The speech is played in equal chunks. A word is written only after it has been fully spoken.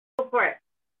for it.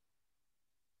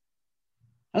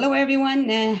 Hello, everyone.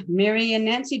 Mary and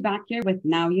Nancy back here with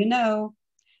Now You Know.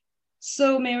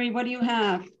 So, Mary, what do you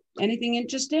have? Anything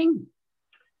interesting?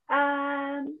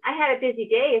 I had a busy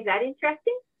day. Is that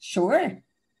interesting? Sure.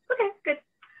 Okay, good.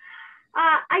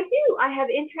 I do. I have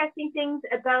interesting things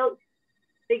about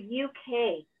the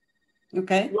UK.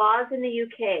 Okay. Laws in the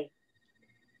UK.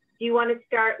 Do you want to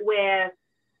start with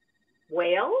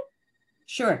whales?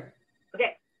 Sure.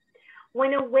 Okay.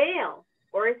 When a whale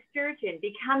or a sturgeon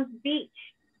becomes beached,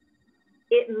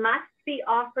 it must be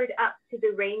offered up to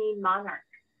the reigning monarch.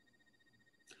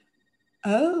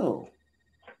 Oh.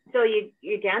 So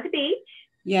you're down the beach.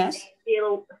 Yes.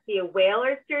 You'll see a whale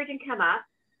or a sturgeon come up.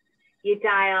 You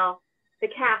dial the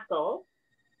castle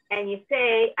and you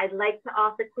say, I'd like to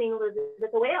offer Queen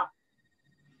Elizabeth a whale.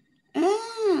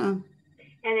 Ah.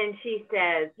 And then she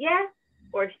says, yes,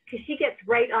 or because she gets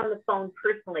right on the phone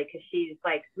personally because she's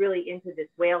like really into this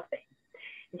whale thing.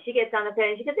 And she gets on the phone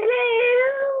and she goes,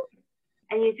 hello.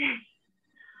 And you say,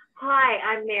 hi,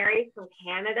 I'm Mary from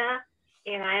Canada.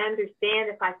 And I understand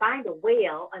if I find a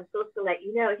whale, I'm supposed to let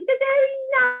you know. She goes,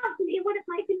 oh, lovely. One of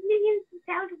my dominions is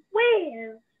found a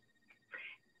whale.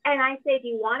 And I say, do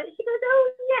you want it? She goes,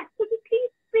 oh, yes. Would you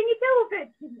please bring it over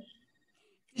to me?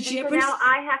 So now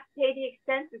I have to pay the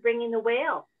expense of bringing the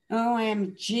whale.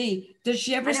 OMG. Does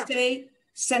she ever say,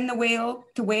 send the whale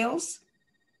to Wales?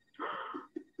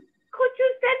 Could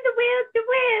you send the whale to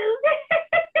Wales?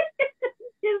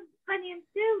 So funny and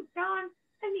so darn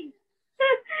funny.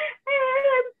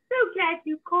 I'm so glad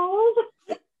you called.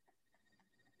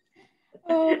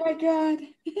 Oh my God.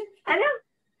 I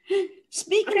know.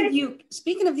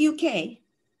 Speaking of UK.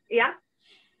 Yeah.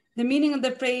 The meaning of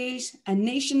the phrase, a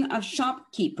nation of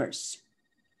shopkeepers.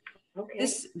 Okay.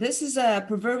 This is a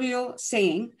proverbial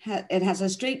saying. It has a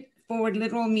straightforward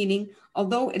literal meaning,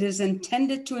 although it is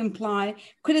intended to imply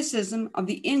criticism of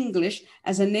the English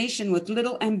as a nation with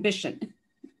little ambition.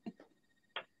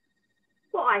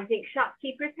 Well, I think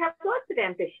shopkeepers have lots of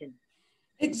ambition.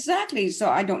 Exactly. So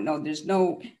I don't know. There's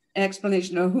no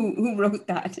explanation of who wrote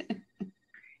that.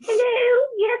 Hello.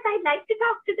 Yes, I'd like to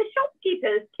talk to the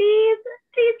shopkeepers. Please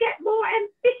get more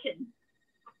ambition.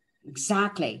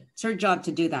 Exactly. It's her job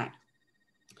to do that.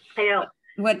 I know.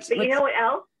 But you know what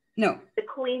else? No. The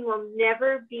Queen will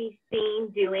never be seen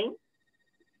doing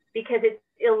because it's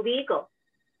illegal.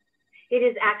 It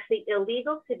is actually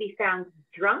illegal to be found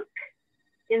drunk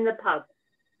in the pub.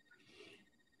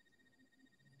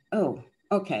 Oh,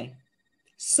 okay.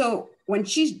 So when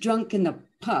she's drunk in the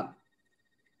pub,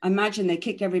 I imagine they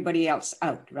kick everybody else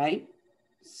out, right?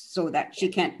 So that she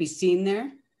can't be seen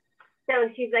there. So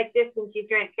she's like this when she's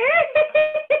drunk.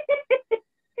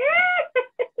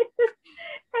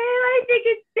 I think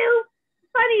it's so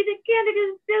funny that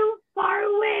Canada's so far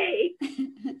away.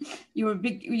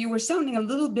 You were sounding a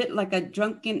little bit like a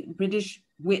drunken British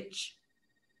witch.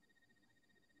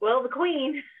 Well, the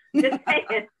Queen. Just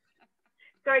saying.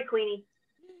 Sorry, Queenie.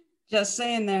 Just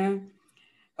saying there.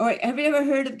 All right, have you ever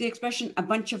heard of the expression, a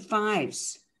bunch of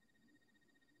fives?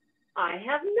 I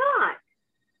have not.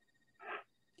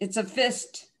 It's a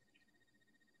fist.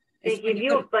 They give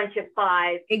you a bunch of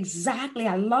fives. Exactly.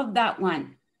 I love that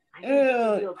one.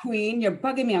 Oh, Queen, you're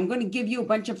bugging me. I'm going to give you a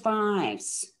bunch of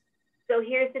fives. So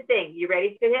here's the thing. You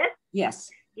ready for this? Yes.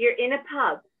 You're in a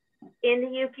pub in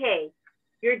the UK.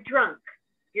 You're drunk.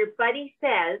 Your buddy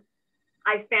says,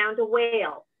 I found a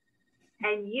whale.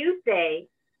 And you say,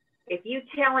 if you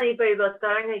tell anybody about that,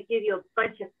 I'm going to give you a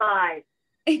bunch of fives.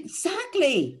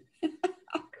 Exactly.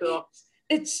 Cool.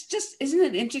 It's just, isn't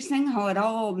it interesting how it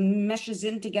all meshes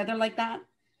in together like that?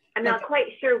 I'm not quite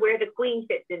sure where the Queen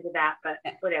fits into that, but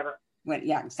whatever. Well,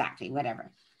 yeah, exactly.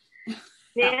 Whatever.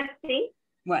 Nancy?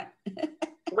 What?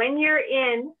 When you're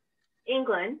in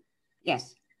England,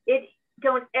 yes,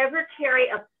 don't ever carry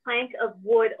a plank of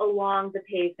wood along the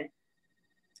pavement.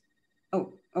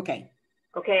 Oh, okay.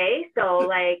 Okay, so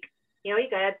like, you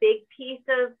got a big piece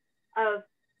of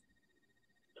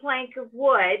plank of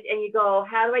wood and you go,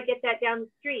 how do I get that down the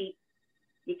street?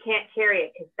 You can't carry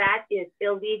it because that is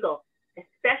illegal,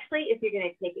 especially if you're going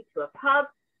to take it to a pub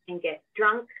and get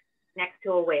drunk next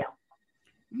to a whale.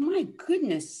 My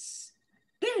goodness.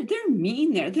 They're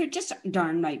mean there. They're just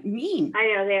darn right mean. I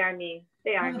know they are mean.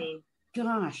 They are mean.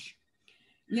 Gosh.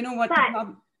 You know what? Go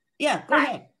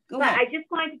ahead. Go ahead. I just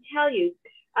wanted to tell you,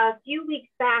 a few weeks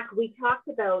back, we talked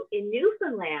about in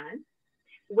Newfoundland,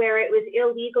 where it was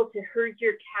illegal to herd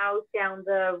your cows down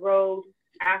the road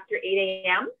after 8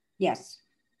 a.m. Yes.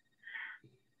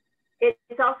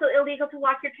 It's also illegal to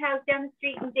walk your cows down the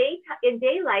street in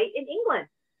daylight in England.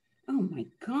 Oh my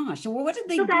gosh. Well, what did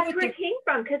they do? So that's where it came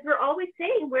from, because we're always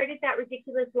saying, where did that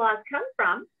ridiculous laws come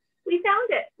from? we found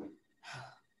it.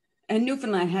 And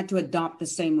Newfoundland had to adopt the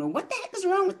same rule. What the heck is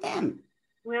wrong with them?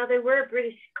 Well, they were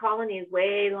British colonies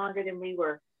way longer than we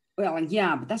were. Well,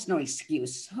 yeah, but that's no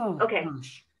excuse. Oh, okay.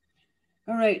 Gosh.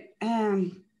 All right.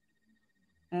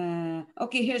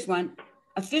 Okay, here's one.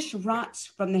 A fish rots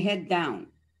from the head down.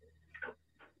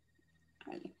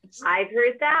 I've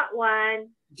heard that one.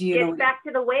 Do you know? It's back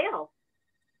to the whale.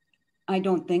 I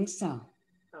don't think so.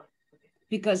 Oh, okay.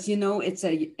 Because, you know, it's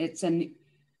an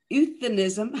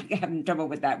euphemism. I'm having trouble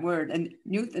with that word. An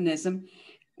euphemism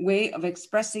way of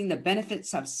expressing the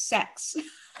benefits of sex.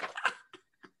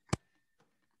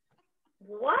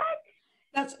 What?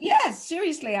 Yes,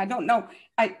 seriously, I don't know.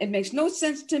 It makes no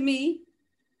sense to me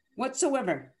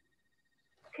whatsoever.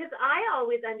 Because I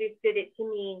always understood it to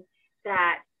mean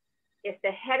that if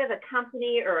the head of a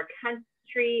company or a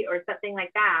country or something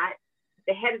like that,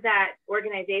 the head of that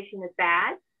organization is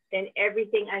bad, then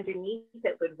everything underneath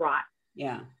it would rot.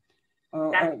 Yeah.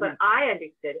 That's what I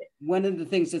understood it. One of the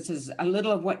things that says, a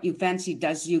little of what you fancy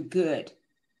does you good.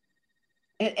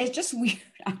 It's just weird.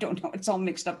 I don't know. It's all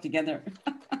mixed up together.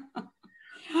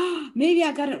 Maybe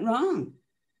I got it wrong.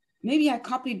 Maybe I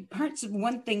copied parts of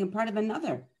one thing and part of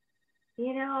another.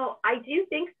 You know, I do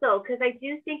think so, because I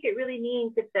do think it really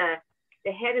means that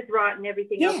the head is rotten,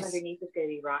 everything else underneath is going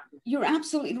to be rotten. You're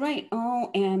absolutely right.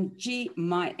 OMG,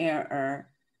 my error.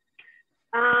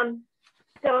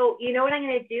 So you know what I'm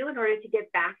going to do in order to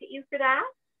get back at you for that?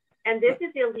 And this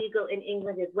is illegal in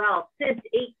England as well. Since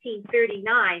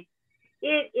 1839,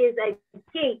 it is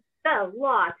against the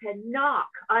law to knock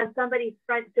on somebody's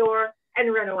front door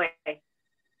and run away.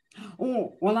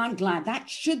 Oh, well, I'm glad. That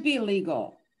should be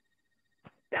illegal.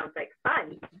 Sounds like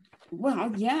fun.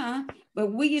 Well, yeah,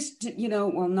 but we used to, you know,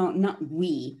 well, no, not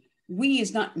we. We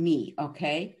is not me,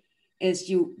 okay? Is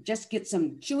you just get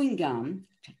some chewing gum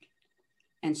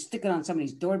and stick it on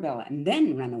somebody's doorbell and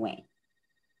then run away.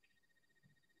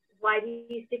 Why do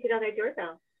you stick it on their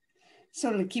doorbell? So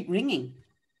it'll keep ringing.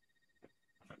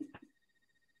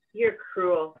 You're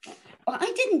cruel. Well,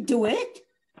 I didn't do it.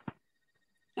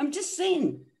 I'm just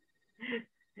saying.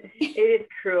 It is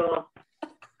cruel.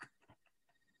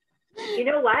 You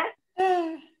know what?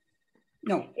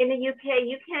 No. In the UK,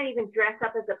 you can't even dress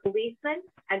up as a policeman,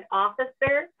 an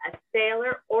officer, a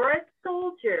sailor, or a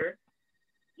soldier,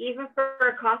 even for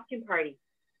a costume party.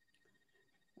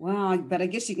 Wow, but I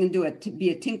guess you can do it, be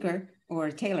a tinker or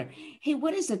a tailor. Hey,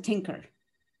 what is a tinker?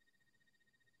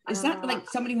 Is that like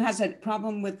somebody who has a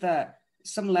problem with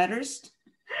some letters?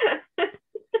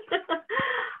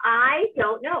 I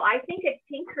don't know. I think a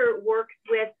tinker works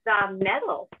with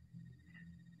metal.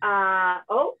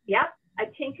 Yep. A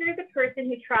tinker is a person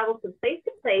who travels from place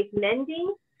to place,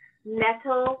 mending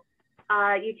metal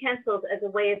utensils as a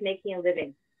way of making a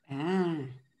living.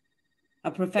 A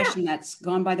profession that's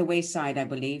gone by the wayside, I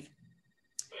believe.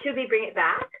 Should we bring it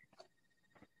back?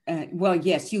 Well,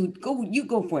 yes, you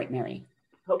go for it, Mary.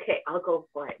 Okay, I'll go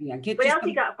for it. Yeah, what else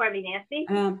you got for me, Nancy?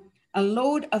 A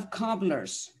load of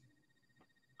cobblers.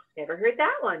 Never heard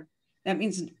that one. That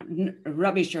means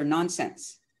rubbish or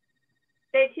nonsense.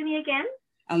 Say it to me again.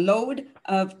 A load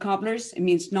of cobblers, it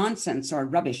means nonsense or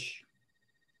rubbish.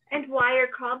 And why are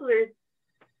cobblers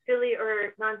silly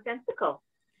or nonsensical?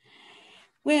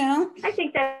 Well, I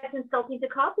think that's insulting to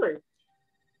cobblers.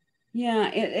 Yeah,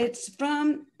 it's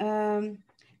from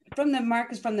the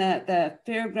markets, from the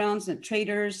fairgrounds, the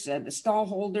traders, the stall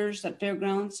holders at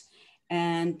fairgrounds,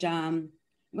 and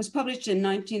was published in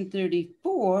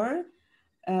 1934.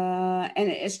 And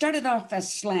it started off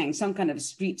as slang, some kind of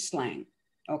street slang.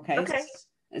 Okay.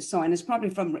 So, and it's probably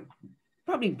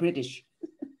British.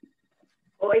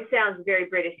 Oh, it sounds very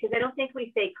British, because I don't think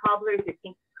we say cobblers or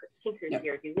tinkers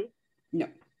here, do we?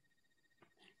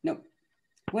 No.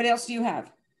 What else do you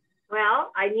have?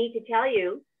 Well, I need to tell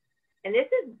you, and this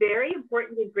is very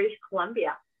important in British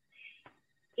Columbia.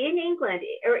 In England,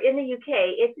 or in the UK,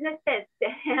 it's an offense to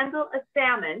handle a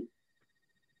salmon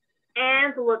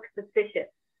and look suspicious.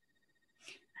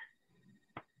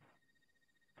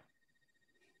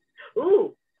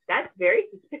 Ooh, that's very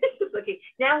suspicious looking.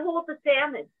 Now hold the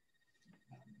salmon.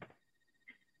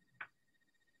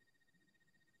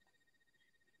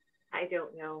 I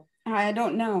don't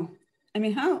know. I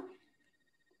mean, how?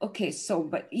 Okay, so,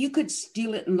 but you could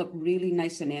steal it and look really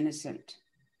nice and innocent.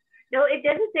 No, it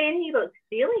doesn't say anything about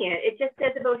stealing it. It just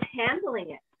says about handling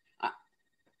it.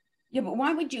 Yeah, but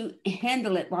why would you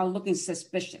handle it while looking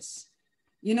suspicious?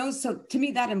 You know, so to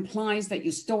me, that implies that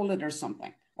you stole it or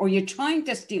something, or you're trying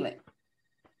to steal it.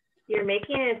 You're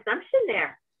making an assumption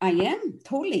there. I am,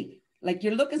 totally. Like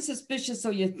you're looking suspicious, so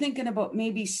you're thinking about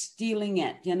maybe stealing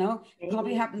it, you know? Maybe.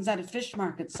 Probably happens at a fish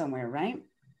market somewhere, right?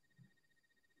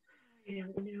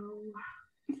 don't know.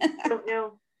 I don't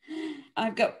know.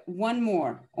 I've got one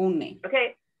more only.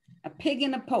 Okay. A pig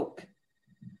in a poke.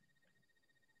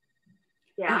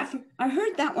 Yeah. I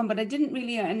heard that one, but I didn't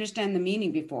really understand the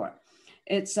meaning before.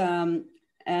 It's an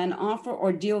offer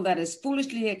or deal that is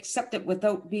foolishly accepted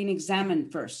without being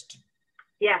examined first.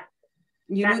 Yeah.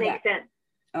 You That knew makes sense.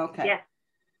 Okay. Yes.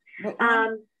 Well,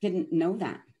 I didn't know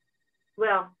that.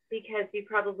 Well, because you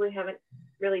probably haven't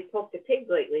really poked a pig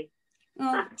lately.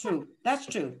 Oh, true. That's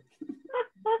true.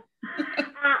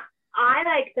 I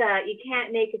like you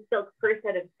can't make a silk purse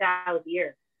out of a sow's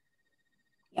ear.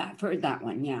 Yeah, I've heard that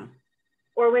one. Yeah.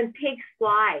 Or when pigs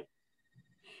fly.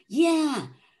 Yeah.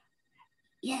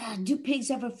 Yeah. Do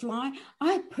pigs ever fly?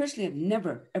 I personally have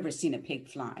never, ever seen a pig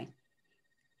fly.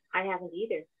 I haven't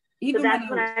either. Even so that's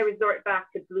when I resort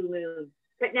back to blue moon.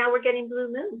 But now we're getting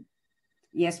blue moon.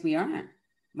 Yes, we are.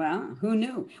 Well, who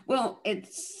knew? Well, it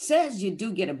says you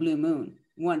do get a blue moon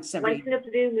once in a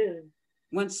blue moon.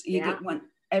 Once you get one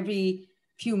every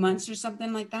few months or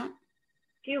something like that.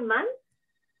 Few months?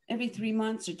 Every 3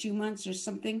 months or 2 months or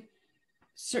something.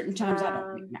 Certain times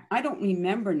I don't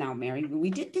remember now, Mary, but we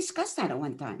did discuss that at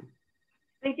one time.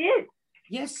 We did.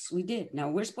 Yes, we did. Now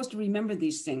we're supposed to remember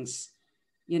these things,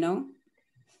 you know?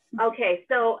 Okay,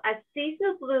 so a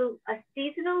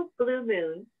seasonal blue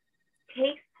moon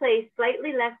takes place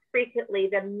slightly less frequently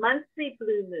than monthly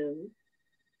blue moons.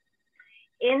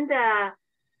 In the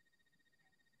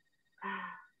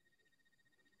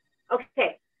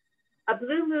okay, a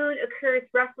blue moon occurs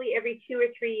roughly every 2 or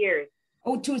 3 years.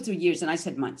 Oh, 2 or 3 years, and I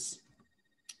said months.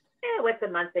 Yeah, what's a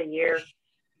month, a year?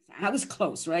 I was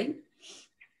close, right?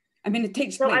 I mean, it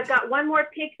takes so place. I've got one more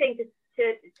pig thing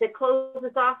to close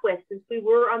us off with, since we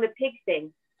were on the pig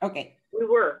thing. Okay. We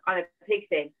were on a pig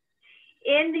thing.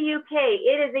 In the UK,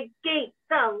 it is against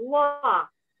the law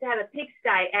to have a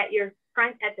pigsty at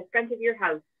the front of your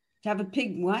house. To have a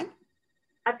pig what?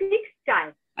 A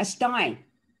pigsty. A sty.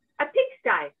 A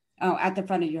pigsty. Oh, at the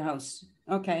front of your house.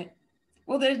 Okay.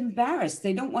 Well, they're embarrassed.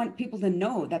 They don't want people to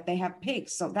know that they have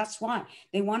pigs. So that's why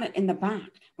they want it in the back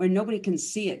where nobody can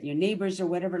see it. Your neighbors or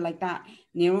whatever like that.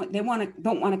 You know, they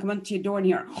don't want to come up to your door and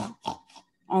hear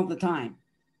all the time.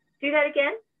 Do that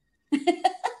again?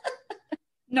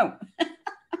 No.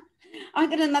 I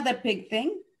got another pig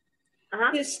thing.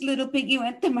 This little piggy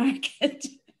went to market.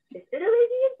 This little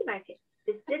piggy went to market.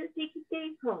 This little piggy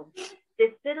stayed home.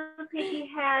 This little piggy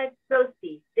had roast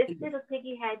beef. This little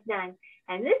piggy had none.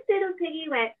 And this little piggy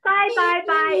went, bye, bye,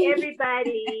 bye,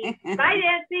 everybody. Bye,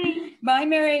 Nancy. Bye,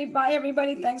 Mary. Bye,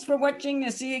 everybody. Thanks for watching.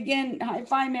 I'll see you again. High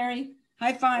five, Mary.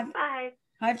 High five. Bye.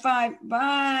 High five.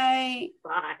 Bye.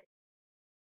 Bye.